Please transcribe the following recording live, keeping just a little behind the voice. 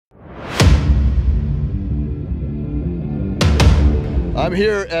I'm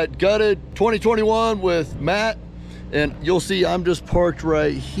here at Gutted 2021 with Matt, and you'll see I'm just parked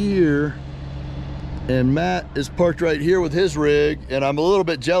right here, and Matt is parked right here with his rig, and I'm a little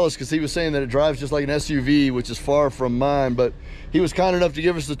bit jealous because he was saying that it drives just like an SUV, which is far from mine, but he was kind enough to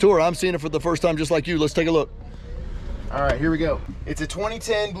give us the tour. I'm seeing it for the first time just like you. Let's take a look. All right, here we go. It's a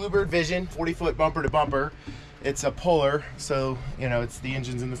 2010 Bluebird Vision, 40-foot bumper to bumper. It's a puller, so you know it's the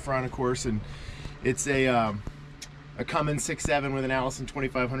engine's in the front, of course, and it's a Cummins 6.7 with an Allison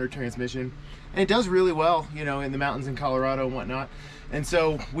 2500 transmission, and it does really well, you know, in the mountains in Colorado and whatnot. And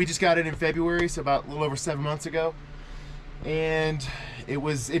so we just got it in February, so about a little over 7 months ago, and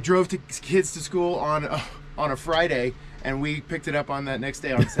it drove kids to school on a Friday, and we picked it up on that next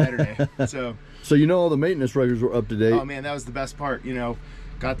day on Saturday. So you know all the maintenance records were up to date. Oh man, that was the best part. You know,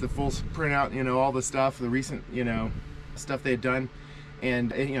 got the full printout. You know, all the stuff, the recent stuff they had done.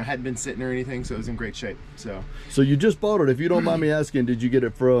 And you know, hadn't been sitting or anything, so it was in great shape. So you just bought it. If you don't mind me asking, did you get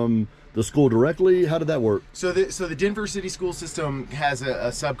it from the school directly? How did that work? So the Denver City School System has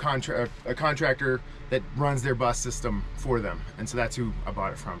a contractor that runs their bus system for them, and so that's who I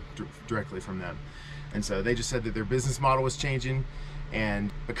bought it from, directly from them. And so they just said that their business model was changing,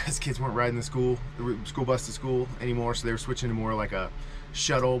 and because kids weren't riding the school bus to school anymore, so they were switching to more like a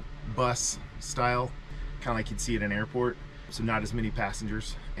shuttle bus style, kind of like you'd see at an airport. So not as many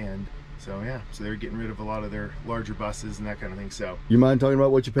passengers, and so yeah, so they're getting rid of a lot of their larger buses and that kind of thing. So you mind talking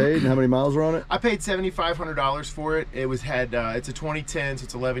about what you paid and how many miles are on it? I paid $7,500 for it. It's a 2010, so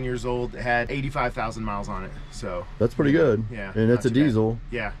it's 11 years old. It had 85,000 miles on it. So that's pretty good. Yeah, and it's a diesel.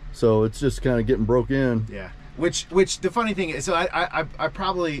 Bad. Yeah. So it's just kind of getting broke in. Yeah. Which the funny thing is, so I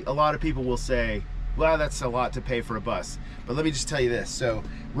probably, a lot of people will say, well, that's a lot to pay for a bus. But let me just tell you this. So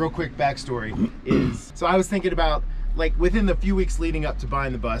real quick backstory is, so I was thinking about, like, within the few weeks leading up to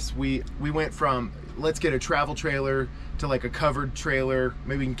buying the bus, we went from let's get a travel trailer to like a covered trailer,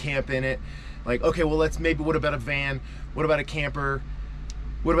 maybe we can camp in it. Like, okay, well, what about a van? What about a camper?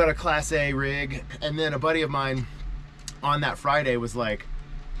 What about a Class A rig? And then a buddy of mine on that Friday was like,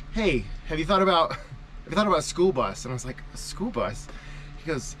 hey, have you thought about a school bus? And I was like, a school bus? He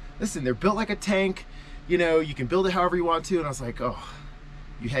goes, listen, they're built like a tank, you know, you can build it however you want to. And I was like, oh,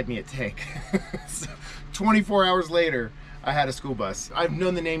 you had me at tank. So 24 hours later, I had a school bus. I've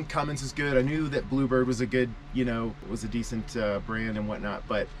known the name Cummins is good. I knew that Bluebird was a good, was a decent brand and whatnot.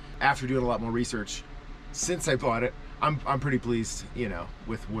 But after doing a lot more research, since I bought it, I'm pretty pleased,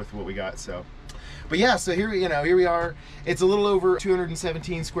 with what we got. So, but yeah, so here we are. It's a little over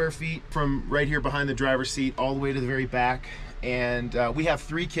 217 square feet from right here behind the driver's seat all the way to the very back. And we have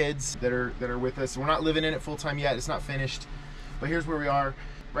 3 kids that are with us. We're not living in it full time yet. It's not finished. But here's where we are.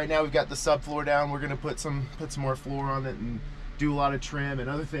 Right now we've got the subfloor down. We're gonna put some more floor on it and do a lot of trim and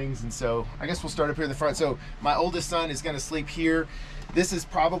other things. And so I guess we'll start up here in the front. So my oldest son is gonna sleep here. This is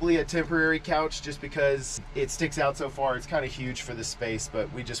probably a temporary couch just because it sticks out so far. It's kind of huge for this space,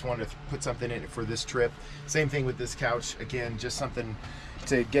 but we just wanted to put something in it for this trip. Same thing with this couch. Again, just something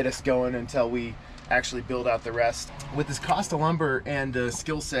to get us going until we actually build out the rest. With this cost of lumber and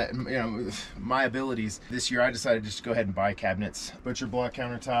skill set, my abilities, this year I decided just to go ahead and buy cabinets. Butcher block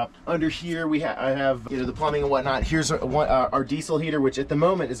countertop. Under here I have the plumbing and whatnot. Here's our diesel heater, which at the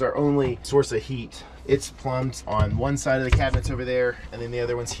moment is our only source of heat. It's plumbed on one side of the cabinets over there, and then the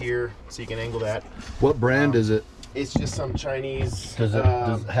other one's here, so you can angle that. What brand is it? It's just some Chinese. Does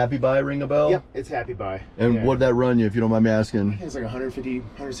Happy Buy ring a bell? Yep, it's Happy Buy. And yeah. What'd that run you, if you don't mind me asking? It's like 150,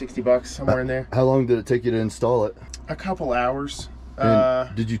 160 bucks, somewhere in there. How long did it take you to install it? A couple hours.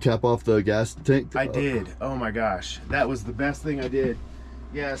 Did you tap off the gas tank? I did. Oh my gosh, that was the best thing I did.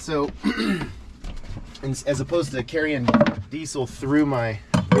 Yeah, so as opposed to carrying diesel through my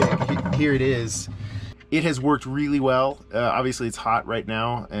rig, here it is. It has worked really well. Obviously it's hot right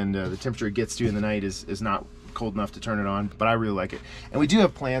now, and the temperature it gets to in the night is not cold enough to turn it on, but I really like it. And we do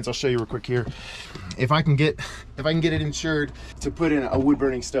have plans. I'll show you real quick here. If I can get it insured, to put in a wood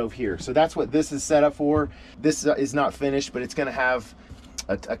burning stove here. So that's what this is set up for. This is not finished, but it's going to have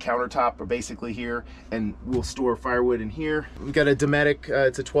a countertop basically here, and we'll store firewood in here. We've got a Nomadic,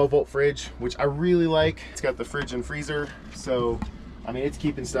 it's a 12-volt fridge, which I really like. It's got the fridge and freezer, so I mean, it's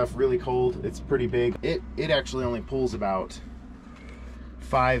keeping stuff really cold. It's pretty big. It actually only pulls about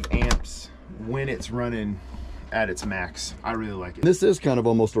 5 amps when it's running at its max. I really like it. This is kind of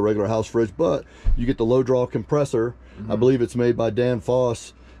almost a regular house fridge, but you get the low draw compressor. I believe it's made by Dan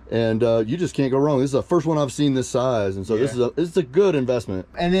Foss, and you just can't go wrong. This is the first one I've seen this size, and so yeah. This is a good investment.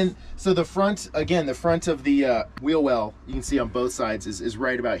 And then so the front, again, the front of the wheel well, you can see on both sides is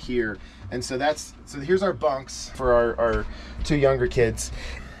right about here. And so here's our bunks for our 2 younger kids.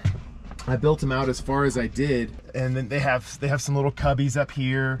 I built them out as far as I did, and then they have some little cubbies up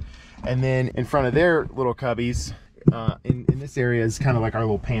here, and then in front of their little cubbies, in this area is kind of like our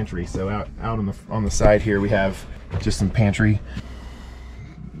little pantry. So out on the side here we have just some pantry,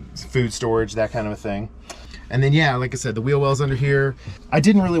 food storage, that kind of a thing. And then yeah, like I said, the wheel wells under here. I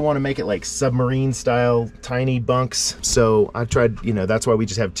didn't really want to make it like submarine style tiny bunks, so I tried, you know, that's why we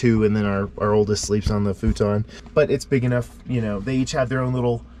just have two, and then our oldest sleeps on the futon. But it's big enough, you know. They each have their own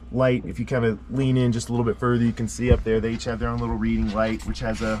little light. If you kind of lean in just a little bit further, you can see up there they each have their own little reading light, which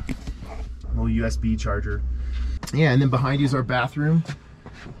has a little USB charger. Yeah, and then behind you is our bathroom.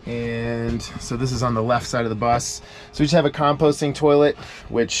 And so this is on the left side of the bus. So we just have a composting toilet,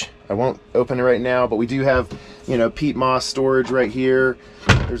 which I won't open it right now, but we do have, you know, peat moss storage right here.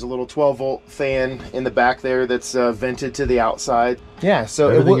 There's a little 12-volt fan in the back there that's vented to the outside. Yeah, so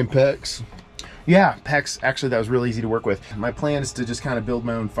everything in PEX. Yeah, PEX, actually that was really easy to work with. My plan is to just kind of build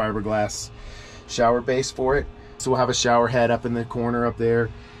my own fiberglass shower base for it. So we'll have a shower head up in the corner up there,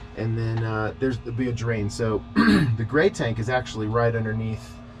 and then there's there'll be a drain. So the gray tank is actually right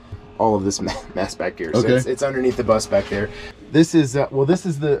underneath all of this mess back here. So it's underneath the bus back there. This is well, this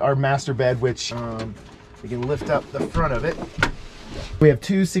is our master bed, which we can lift up the front of it. We have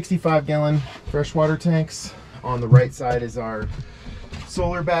two 65-gallon freshwater tanks. On the right side is our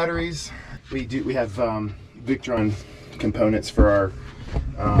solar batteries. We have Victron components for our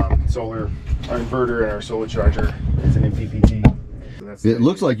solar, our inverter, and our solar charger. It's an MPPT. So it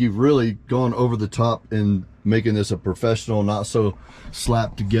looks like you've really gone over the top in making this a professional, not so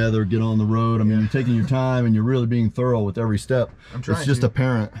slapped together, get on the road. I mean, you're taking your time and you're really being thorough with every step. I'm trying. It's just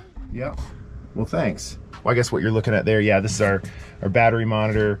apparent. Yeah. Well, thanks. Well, I guess what you're looking at there, yeah, this is our battery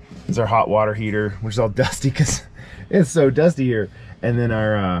monitor. This is our hot water heater, which is all dusty because it's so dusty here. And then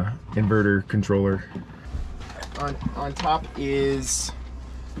our inverter controller. On top is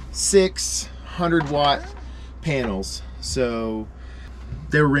 600-watt panels. So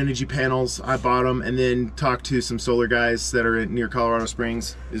they were Renogy panels. I bought them and then talked to some solar guys that are near Colorado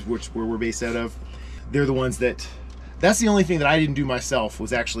Springs, is where we're based out of. They're the ones that's the only thing that I didn't do myself,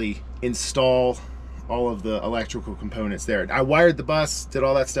 was actually install all of the electrical components there. I wired the bus, did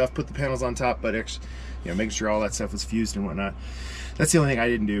all that stuff, put the panels on top, but actually, you know, making sure all that stuff was fused and whatnot. That's the only thing I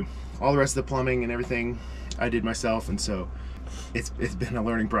didn't do. All the rest of the plumbing and everything I did myself, and so it's been a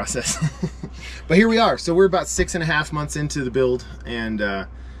learning process. But here we are. So we're about 6.5 months into the build, and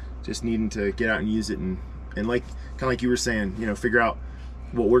just needing to get out and use it, and like kind of like you were saying, you know, figure out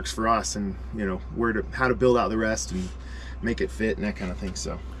what works for us, and you know how to build out the rest and make it fit and that kind of thing.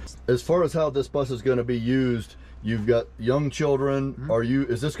 So as far as how this bus is going to be used, you've got young children.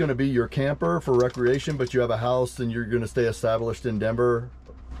 Mm-hmm. Is this going to be your camper for recreation, but you have a house and you're going to stay established in Denver?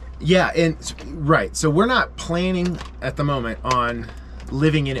 Yeah, and right. So we're not planning at the moment on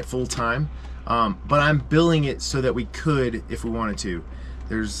living in it full time, but I'm building it so that we could, if we wanted to.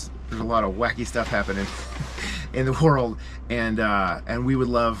 There's a lot of wacky stuff happening in the world, and we would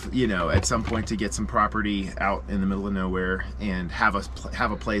love, you know, at some point to get some property out in the middle of nowhere and have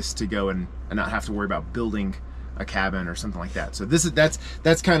a place to go and not have to worry about building a cabin or something like that. So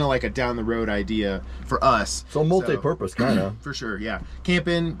that's kind of like a down the road idea for us. So multi-purpose, kind of. For sure, yeah.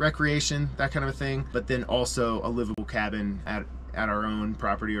 Camping, recreation, that kind of a thing, but then also a livable cabin at our own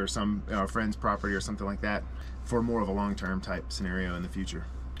property or our friend's property or something like that, for more of a long-term type scenario in the future.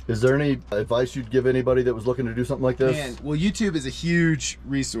 Is there any advice you'd give anybody that was looking to do something like this? Man, well, YouTube is a huge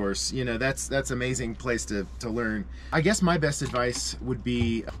resource. You know, that's an amazing place to learn. I guess my best advice would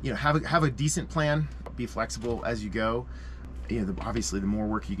be, you know, have a decent plan. Be flexible as you go. You know, obviously the more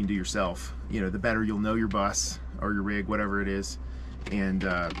work you can do yourself, you know, the better you'll know your bus or your rig, whatever it is, and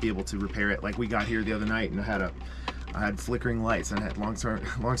be able to repair it. Like we got here the other night and I had flickering lights, and I had long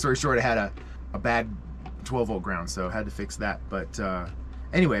story short, I had a bad 12-volt ground, so I had to fix that. But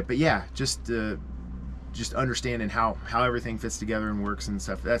anyway, but yeah, just understanding how everything fits together and works and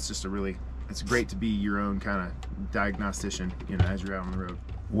stuff. That's just it's great to be your own kind of diagnostician, you know, as you're out on the road.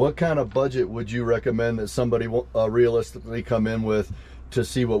 What kind of budget would you recommend that somebody realistically come in with to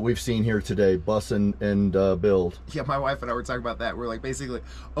see what we've seen here today, bus and build? Yeah, my wife and I were talking about that. We're like, basically,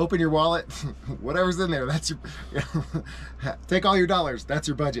 open your wallet, whatever's in there, that's your, take all your dollars, that's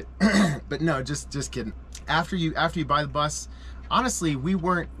your budget. But no, just kidding. After you buy the bus, honestly, we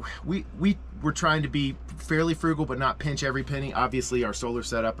were trying to be fairly frugal, but not pinch every penny. Obviously, our solar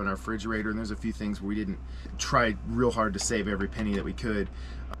setup and our refrigerator, and there's a few things where we didn't try real hard to save every penny that we could.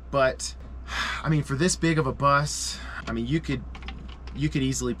 But I mean, for this big of a bus, I mean, you could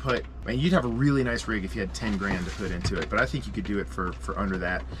easily put, I mean, you'd have a really nice rig if you had 10 grand to put into it, but I think you could do it for under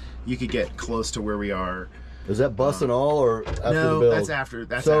that. You could get close to where we are Is that bus and all, or after the No, build? that's after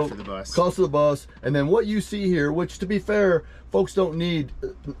the bus. Cost of the bus, and then what you see here, which to be fair, folks don't need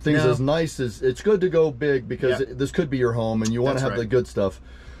things as nice as, it's good to go big because this could be your home and you want to have the good stuff.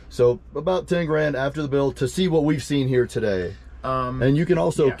 So about 10 grand after the build to see what we've seen here today. And you can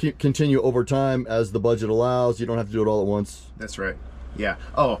also continue over time as the budget allows. You don't have to do it all at once. That's right. Yeah.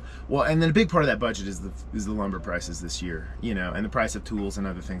 Oh, well, and then a big part of that budget is the lumber prices this year, you know, and the price of tools and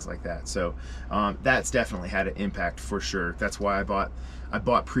other things like that. So that's definitely had an impact for sure. That's why I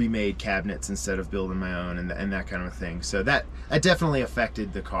bought pre-made cabinets instead of building my own and that kind of thing. So that definitely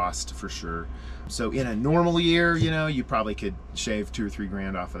affected the cost for sure. So in a normal year, you know, you probably could shave 2 or 3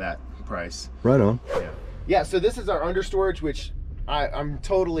 grand off of that price. Right on. Yeah. Yeah. So this is our understorage, which I'm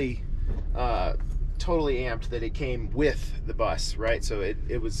totally amped that it came with the bus, right? So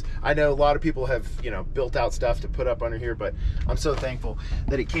it was, I know a lot of people have, you know, built out stuff to put up under here, but I'm so thankful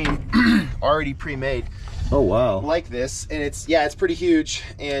that it came already pre-made. Oh wow. Like this, and it's pretty huge,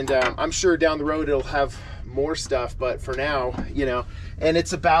 and I'm sure down the road it'll have more stuff, but for now, you know, and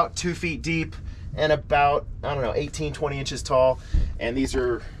it's about 2 feet deep and about, I don't know, 18-20 inches tall, and these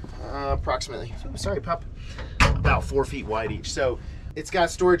are approximately, sorry pup, about 4 feet wide each. So it's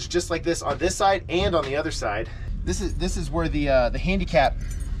got storage just like this on this side and on the other side. This is where the handicap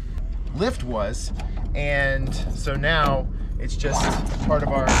lift was, and so now it's just part of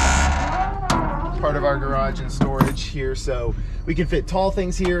our garage and storage here. So we can fit tall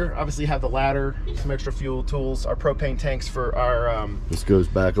things here. Obviously have the ladder, some extra fuel, tools, our propane tanks for our. This goes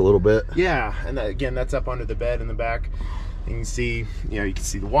back a little bit. Yeah, and again, that's up under the bed in the back. You can see, you know, you can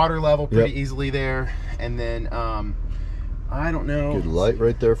see the water level pretty easily there, and then. I don't know. Good light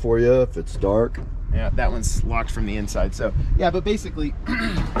right there for you if it's dark. Yeah, that one's locked from the inside. So yeah, but basically, you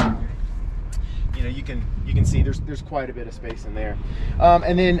know, you can see there's quite a bit of space in there.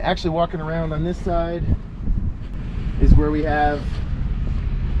 And then actually walking around on this side is where we have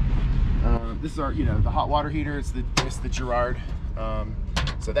this is our, you know, the hot water heater. It's the Girard.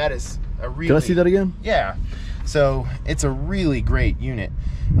 So that is a really. Can I see that again? Yeah. So it's a really great unit.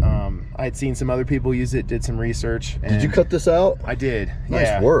 I had seen some other people use it, did some research. And did you cut this out? I did.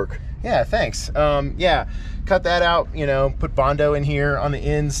 Nice work. Yeah, thanks. Yeah, cut that out, you know, put Bondo in here on the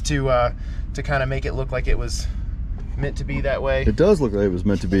ends to kind of make it look like it was meant to be that way. It does look like it was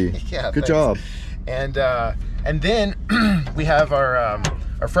meant to be. Yeah, good job. And then we have our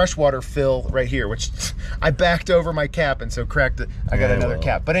freshwater fill right here, which I backed over my cap and so cracked it. I got another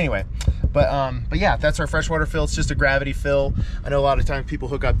cap. But anyway, but yeah, that's our freshwater fill. It's just a gravity fill. I know a lot of times people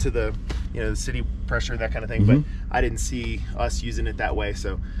hook up to the, you know, the city pressure, that kind of thing, but I didn't see us using it that way.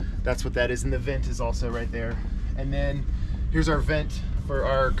 So that's what that is. And the vent is also right there. And then here's our vent for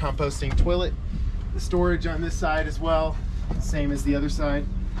our composting toilet. The storage on this side as well, same as the other side.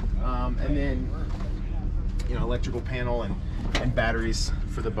 And then, you know, electrical panel and batteries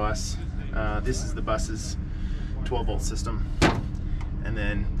for the bus. This is the bus's 12-volt system. And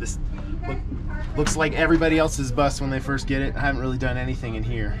then this looks like everybody else's bus when they first get it. I haven't really done anything in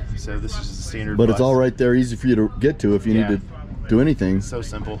here, so this is just a standard bus. But it's all right there, easy for you to get to if you need to do anything. So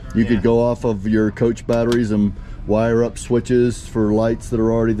simple. You could go off of your coach batteries and wire up switches for lights that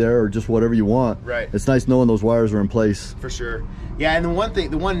are already there, or just whatever you want. Right. It's nice knowing those wires are in place. For sure. Yeah, and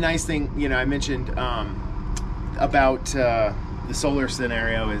the one nice thing, you know, I mentioned about the solar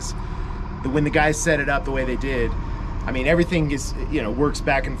scenario is when the guys set it up the way they did, I mean, everything is, you know, works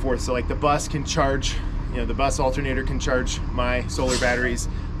back and forth. So like the bus can charge, you know, the bus alternator can charge my solar batteries.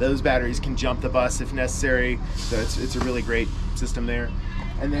 Those batteries can jump the bus if necessary. So it's a really great system there.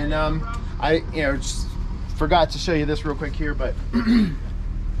 And then I, you know, just forgot to show you this real quick here, but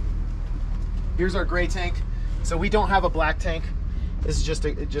here's our gray tank. So we don't have a black tank. This is just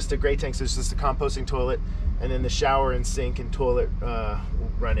a gray tank. So it's just a composting toilet, and then the shower and sink and toilet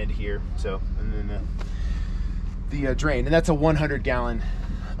run into here. So, and then the drain, and that's a 100-gallon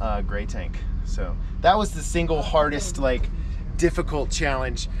gray tank. So that was the single hardest, like, difficult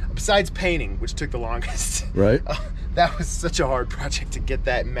challenge besides painting, which took the longest. Right. That was such a hard project to get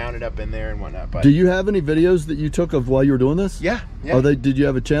that mounted up in there and whatnot. But do you have any videos that you took of while you were doing this? Yeah. Are they? Did you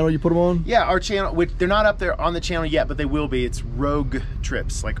have a channel you put them on? Yeah, our channel, which they're not up there on the channel yet, but they will be. It's Rogue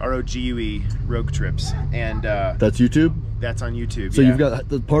Trips, like R-O-G-U-E, Rogue Trips, and that's YouTube. That's on YouTube. So you've got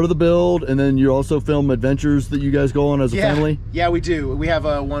the part of the build, and then you also film adventures that you guys go on as a family. Yeah, we do. We have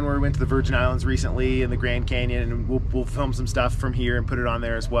one where we went to the Virgin Islands recently and the Grand Canyon, and we'll film some stuff from here and put it on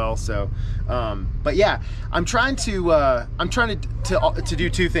there as well. So, but yeah, I'm trying to do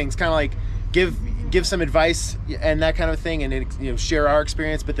two things, kind of like give some advice and that kind of thing, and you know, share our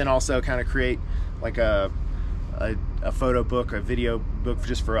experience, but then also kind of create like a photo book, a video book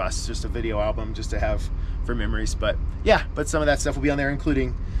just for us, just a video album, just to have for memories. But yeah, but some of that stuff will be on there,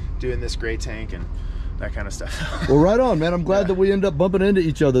 including doing this gray tank and that kind of stuff. Well, right on, man. I'm glad that we end up bumping into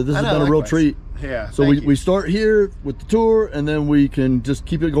each other. This has been a real treat. Yeah. So we start here with the tour, and then we can just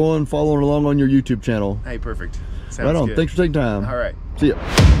keep it going, following along on your YouTube channel. Hey, perfect. Sounds right on. Good. Thanks for taking time. All right. See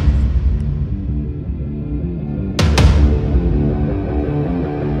ya.